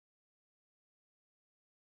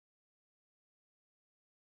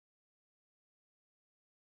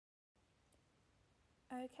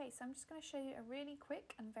Okay, so I'm just going to show you a really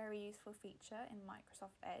quick and very useful feature in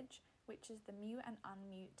Microsoft Edge, which is the mute and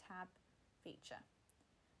unmute tab feature.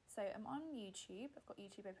 So I'm on YouTube. I've got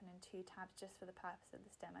YouTube open in 2 tabs just for the purpose of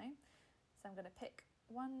this demo. So I'm going to pick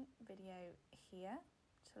one video here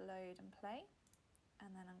to load and play,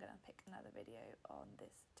 and then I'm going to pick another video on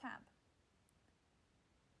this tab.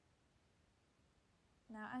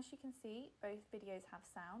 Now, as you can see, both videos have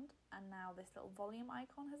sound, and now this little volume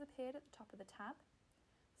icon has appeared at the top of the tab.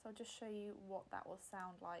 So I'll just show you what that will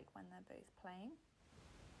sound like when they're both playing.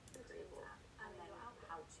 And then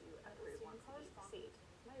how to approve once you proceed.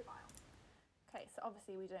 Mobile. Okay, so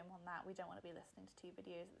obviously we don't want that. We don't want to be listening to 2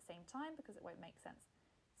 videos at the same time because it won't make sense.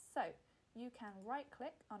 So you can right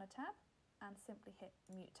click on a tab and simply hit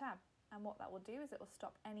mute tab. And what that will do is it will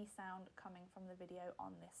stop any sound coming from the video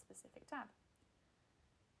on this specific tab.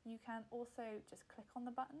 You can also just click on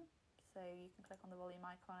the button. So you can click on the volume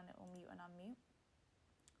icon and it will mute and unmute.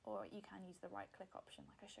 Or you can use the right click option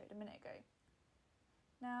like I showed a minute ago.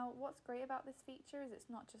 Now, what's great about this feature is it's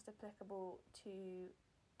not just applicable to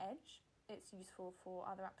Edge, it's useful for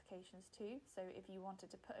other applications too. So if you wanted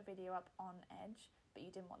to put a video up on Edge, but you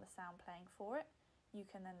didn't want the sound playing for it, you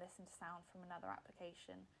can then listen to sound from another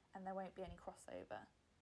application and there won't be any crossover.